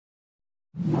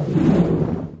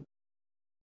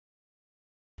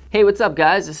Hey, what's up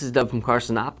guys? This is Doug from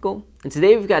Carson Optical, and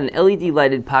today we've got an LED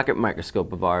lighted pocket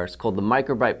microscope of ours called the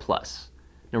MicroBrite Plus.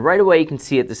 Now right away you can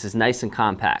see it, this is nice and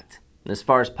compact. And as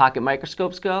far as pocket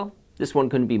microscopes go, this one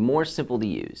couldn't be more simple to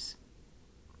use.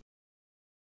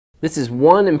 This is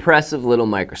one impressive little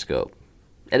microscope.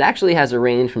 It actually has a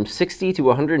range from 60 to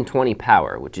 120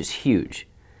 power, which is huge.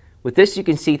 With this you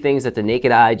can see things that the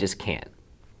naked eye just can't.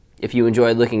 If you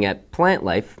enjoy looking at plant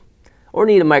life, or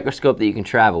need a microscope that you can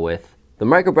travel with, the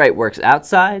MicroBrite works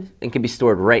outside and can be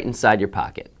stored right inside your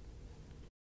pocket.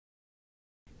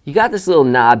 You got this little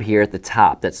knob here at the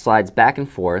top that slides back and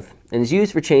forth and is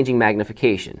used for changing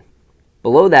magnification.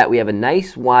 Below that we have a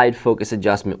nice wide focus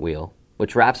adjustment wheel,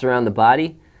 which wraps around the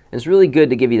body and is really good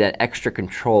to give you that extra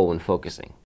control when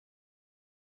focusing.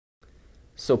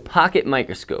 So pocket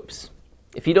microscopes.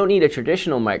 If you don't need a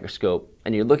traditional microscope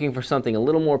and you're looking for something a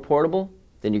little more portable,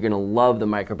 then you're going to love the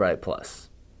MicroBrite Plus.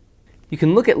 You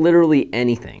can look at literally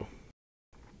anything.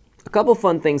 A couple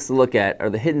fun things to look at are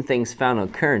the hidden things found on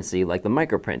currency, like the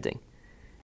microprinting.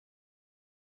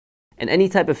 And any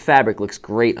type of fabric looks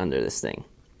great under this thing.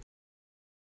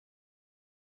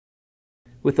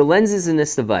 With the lenses in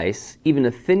this device, even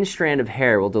a thin strand of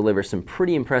hair will deliver some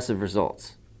pretty impressive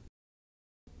results.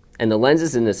 And the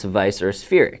lenses in this device are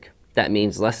aspheric. That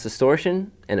means less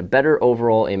distortion and a better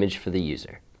overall image for the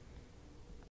user.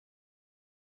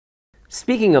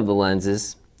 Speaking of the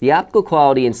lenses, the optical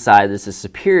quality inside this is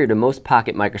superior to most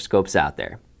pocket microscopes out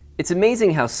there. It's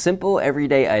amazing how simple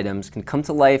everyday items can come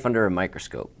to life under a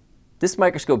microscope. This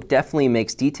microscope definitely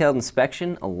makes detailed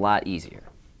inspection a lot easier.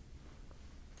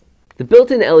 The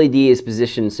built-in LED is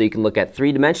positioned so you can look at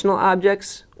three-dimensional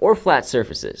objects or flat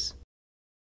surfaces.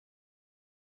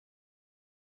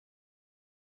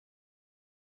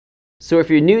 So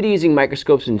if you're new to using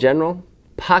microscopes in general,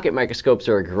 pocket microscopes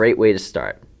are a great way to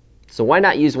start. So why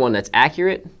not use one that's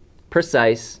accurate,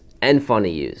 precise, and fun to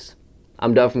use?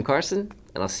 I'm Doug from Carson,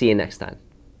 and I'll see you next time.